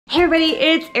Hey everybody,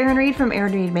 it's Erin Reed from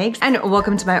Erin Reed Makes, and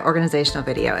welcome to my organizational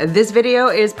video. This video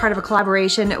is part of a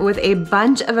collaboration with a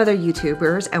bunch of other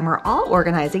YouTubers, and we're all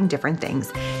organizing different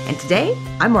things. And today,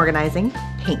 I'm organizing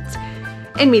paint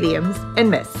in mediums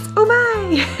and mists. Oh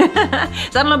my!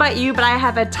 So I don't know about you, but I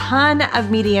have a ton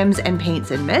of mediums and paints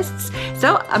and mists.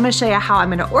 So I'm gonna show you how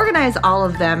I'm gonna organize all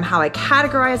of them, how I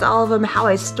categorize all of them, how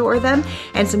I store them,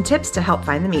 and some tips to help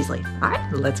find them easily. All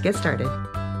right, let's get started.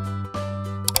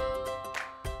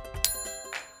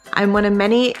 I'm one of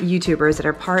many YouTubers that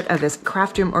are part of this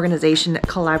craft room organization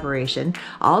collaboration,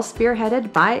 all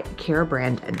spearheaded by Cori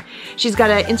Dahmen. She's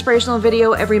got an inspirational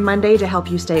video every Monday to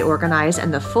help you stay organized,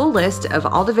 and the full list of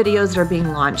all the videos that are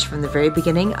being launched from the very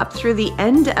beginning up through the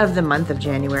end of the month of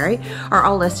January are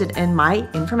all listed in my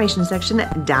information section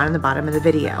down in the bottom of the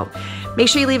video. Make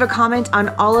sure you leave a comment on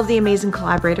all of the amazing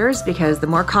collaborators, because the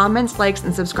more comments, likes,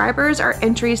 and subscribers are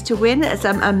entries to win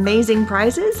some amazing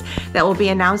prizes that will be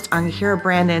announced on Cori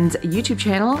Dahmen's YouTube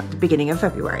channel at the beginning of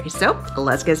February. So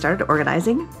let's get started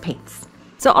organizing paints.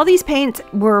 So all these paints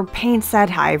were paints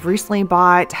that I've recently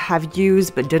bought, have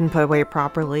used but didn't put away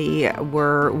properly,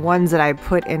 were ones that I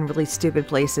put in really stupid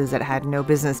places that had no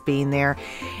business being there.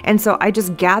 And so I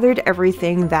just gathered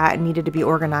everything that needed to be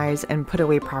organized and put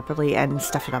away properly and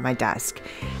stuffed it on my desk.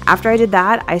 After I did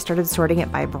that, I started sorting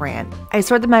it by brand. I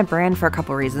sorted my brand for a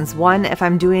couple reasons. One, if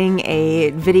I'm doing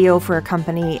a video for a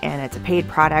company and it's a paid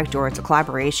product or it's a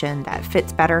collaboration that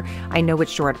fits better, I know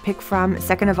which drawer to pick from.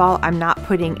 Second of all, I'm not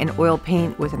putting an oil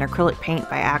paint with an acrylic paint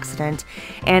by accident,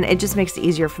 and it just makes it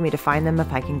easier for me to find them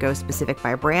if I can go specific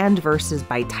by brand versus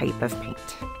by type of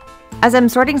paint. As I'm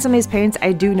sorting some of these paints,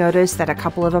 I do notice that a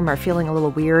couple of them are feeling a little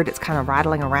weird. It's kind of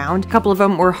rattling around. A couple of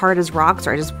them were hard as rocks,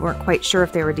 or I just weren't quite sure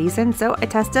if they were decent. So I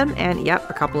test them, and yep,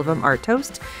 a couple of them are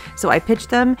toast. So I pitched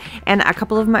them, and a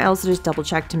couple of them I also just double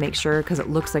checked to make sure, because it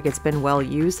looks like it's been well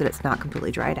used, that it's not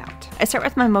completely dried out. I start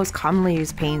with my most commonly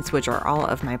used paints, which are all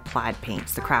of my plaid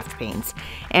paints, the craft paints.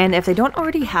 And if they don't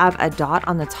already have a dot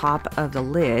on the top of the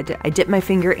lid, I dip my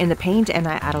finger in the paint and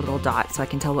I add a little dot so I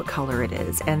can tell what color it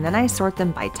is. And then I sort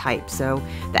them by type. So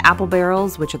the apple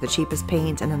barrels, which are the cheapest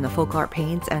paints, and then the full color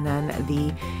paints, and then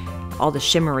all the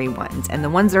shimmery ones. And the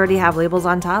ones that already have labels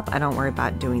on top, I don't worry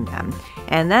about doing them.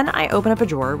 And then I open up a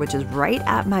drawer, which is right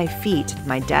at my feet.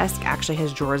 My desk actually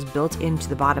has drawers built into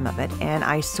the bottom of it, and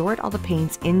I sort all the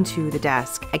paints into the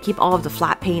desk. I keep all of the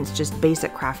flat paints, just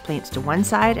basic craft paints, to one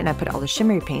side, and I put all the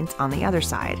shimmery paints on the other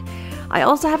side. I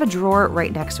also have a drawer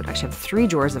right next to it. I actually have 3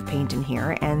 drawers of paint in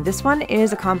here, and this one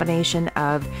is a combination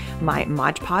of my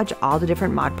Mod Podge, all the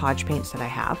different Mod Podge paints that I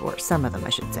have, or some of them I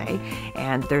should say,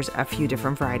 and there's a few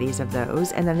different varieties of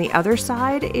those. And then the other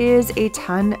side is a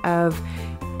ton of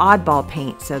oddball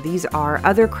paint. So these are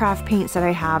other craft paints that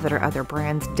I have that are other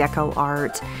brands, Deco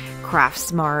Art, Craft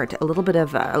Smart, a little bit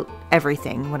of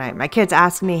everything. When my kids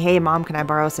ask me, hey mom, can I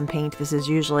borrow some paint? This is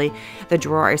usually the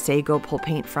drawer I say go pull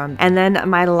paint from. And then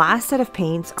my last set of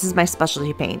paints, this is my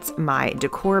specialty paints, my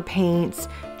decor paints,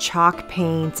 chalk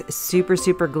paints,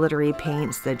 super glittery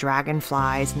paints, the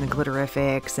dragonflies and the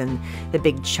glitterifics, and the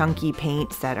big chunky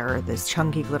paints that are this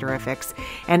chunky glitterifics.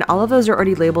 And all of those are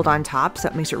already labeled on top, so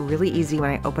it makes it really easy when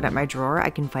I open up my drawer,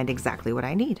 I can find exactly what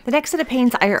I need. The next set of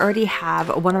paints, I already have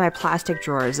one of my plastic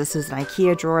drawers. This is an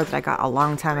IKEA drawer that I got a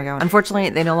long time ago. Unfortunately,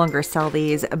 they no longer sell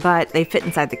these, but they fit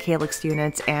inside the Calyx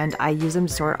units, and I use them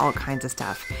to store all kinds of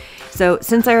stuff. So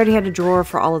since I already had a drawer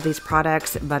for all of these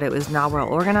products, but it was not well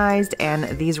organized,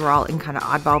 and these were all in kind of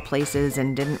oddball places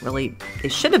and they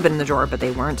should have been in the drawer, but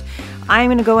they weren't, I'm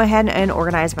going to go ahead and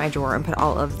organize my drawer and put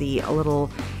all of the little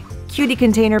cutie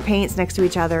container paints next to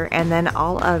each other, and then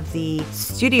all of the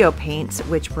studio paints,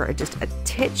 which were just a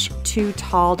titch too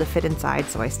tall to fit inside,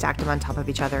 so I stacked them on top of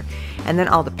each other. And then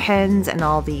all the pens and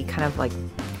all the kind of like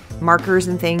markers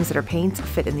and things that are paints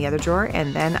fit in the other drawer,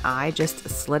 and then I just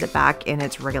slid it back in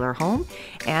its regular home,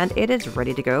 and it is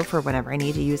ready to go for whenever I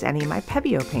need to use any of my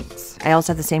Pebeo paints. I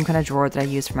also have the same kind of drawer that I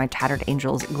use for my Tattered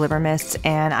Angels glimmer mists,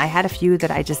 and I had a few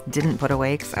that I just didn't put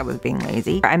away because I was being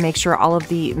lazy. I make sure all of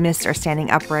the mists are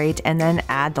standing upright, and then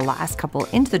add the last couple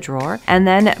into the drawer, and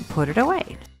then put it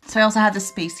away. So I also have this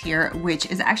space here, which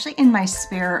is actually in my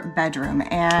spare bedroom,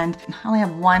 and I only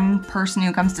have one person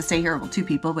who comes to stay here, well, 2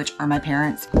 people, which are my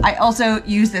parents. I also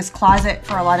use this closet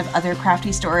for a lot of other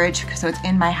crafty storage, so it's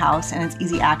in my house and it's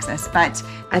easy access, but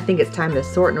I think it's time to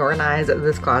sort and organize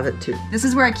this closet too. This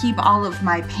is where I keep all of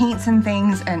my paints and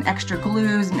things, and extra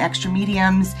glues and extra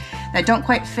mediums that don't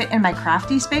quite fit in my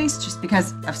crafty space just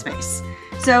because of space.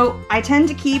 So I tend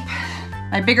to keep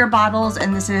my bigger bottles,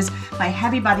 and this is my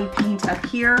heavy body paint up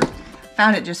here.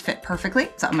 Found it just fit perfectly,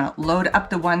 so I'm gonna load up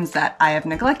the ones that I have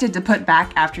neglected to put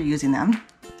back after using them.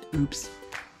 Oops.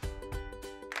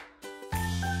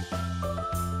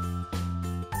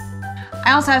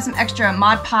 I also have some extra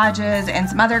Mod Podges and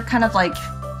some other kind of like,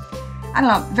 I don't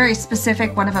know, very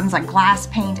specific. One of them is like glass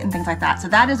paint and things like that. So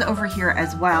that is over here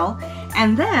as well.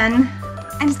 And then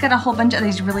I just got a whole bunch of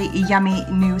these really yummy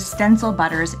new stencil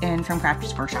butters in from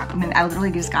Crafters Workshop. I mean, I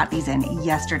literally just got these in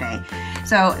yesterday.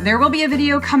 So there will be a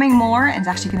video coming more, and it's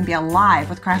actually gonna be a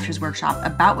live with Crafters Workshop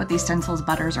about what these stencils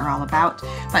butters are all about.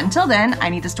 But until then, I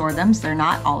need to store them so they're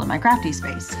not all in my crafty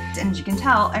space. And as you can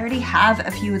tell, I already have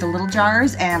a few of the little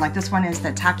jars, and like this one is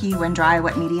the Tacky When Dry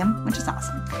Wet Medium, which is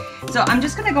awesome. So I'm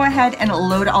just gonna go ahead and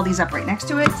load all these up right next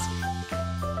to it.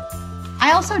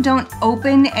 I also don't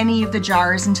open any of the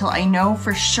jars until I know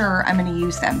for sure I'm gonna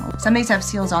use them. Some of these have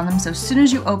seals on them, so as soon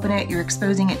as you open it, you're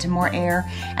exposing it to more air,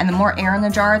 and the more air in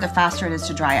the jar, the faster it is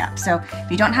to dry up. So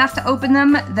if you don't have to open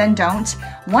them, then don't.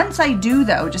 Once I do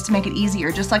though, just to make it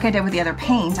easier, just like I did with the other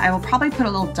paint, I will probably put a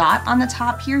little dot on the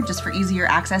top here just for easier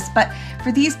access. But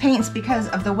for these paints, because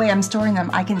of the way I'm storing them,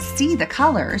 I can see the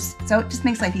colors, so it just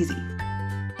makes life easy.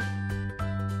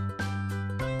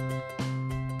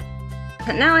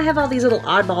 And now I have all these little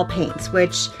oddball paints,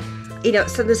 which, you know,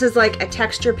 so this is like a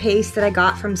texture paste that I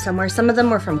got from somewhere. Some of them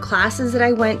were from classes that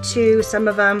I went to. Some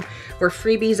of them were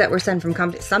freebies that were sent from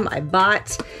companies. Some I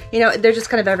bought. You know, they're just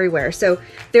kind of everywhere. So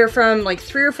they're from like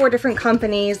 3 or 4 different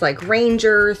companies, like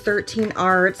Ranger, 13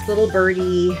 Arts, Little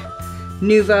Birdie,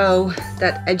 Nouveau,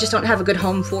 that I just don't have a good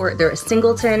home for. They're a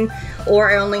singleton,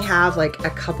 or I only have like a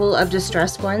couple of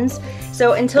distressed ones.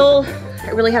 So until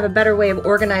I really have a better way of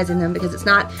organizing them, because it's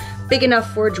not big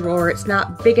enough for a drawer, it's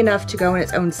not big enough to go in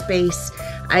its own space,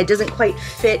 it doesn't quite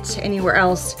fit anywhere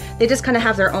else. They just kind of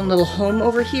have their own little home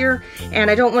over here,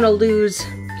 and I don't want to lose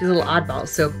these little oddballs.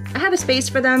 So I have a space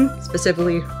for them,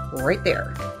 specifically right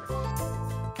there.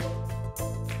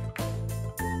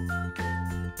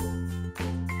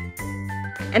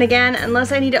 And again,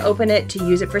 unless I need to open it to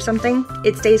use it for something,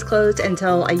 it stays closed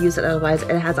until I use it, otherwise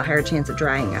it has a higher chance of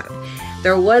drying up.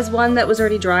 There was one that was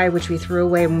already dry, which we threw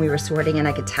away when we were sorting, and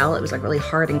I could tell it was like really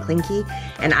hard and clinky,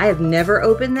 and I have never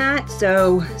opened that,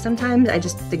 so sometimes I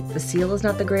just think the seal is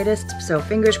not the greatest, so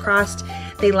fingers crossed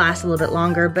they last a little bit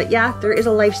longer. But yeah, there is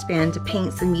a lifespan to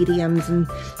paints and mediums and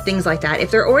things like that. If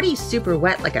they're already super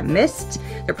wet like a mist,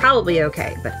 they're probably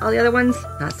okay, but all the other ones,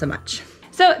 not so much.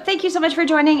 So thank you so much for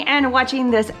joining and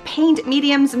watching this paint,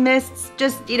 mediums, mists,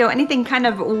 just, you know, anything kind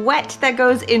of wet that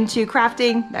goes into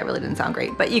crafting. That really didn't sound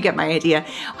great, but you get my idea.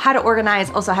 How to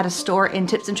organize, also how to store, and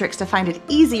tips and tricks to find it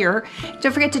easier.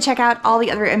 Don't forget to check out all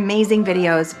the other amazing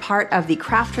videos, part of the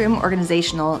Craft Room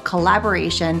organizational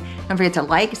collaboration. Don't forget to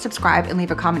like, subscribe, and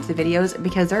leave a comment to the videos,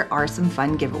 because there are some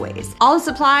fun giveaways. All the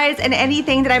supplies and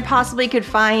anything that I possibly could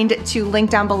find to link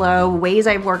down below, ways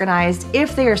I've organized,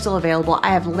 if they are still available,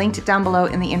 I have linked down below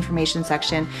in the information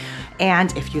section.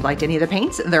 And if you liked any of the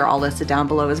paints, they're all listed down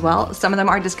below as well. Some of them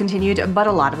are discontinued, but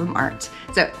a lot of them aren't.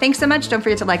 So thanks so much. Don't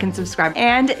forget to like and subscribe,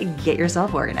 and get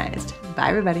yourself organized. Bye,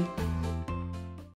 everybody.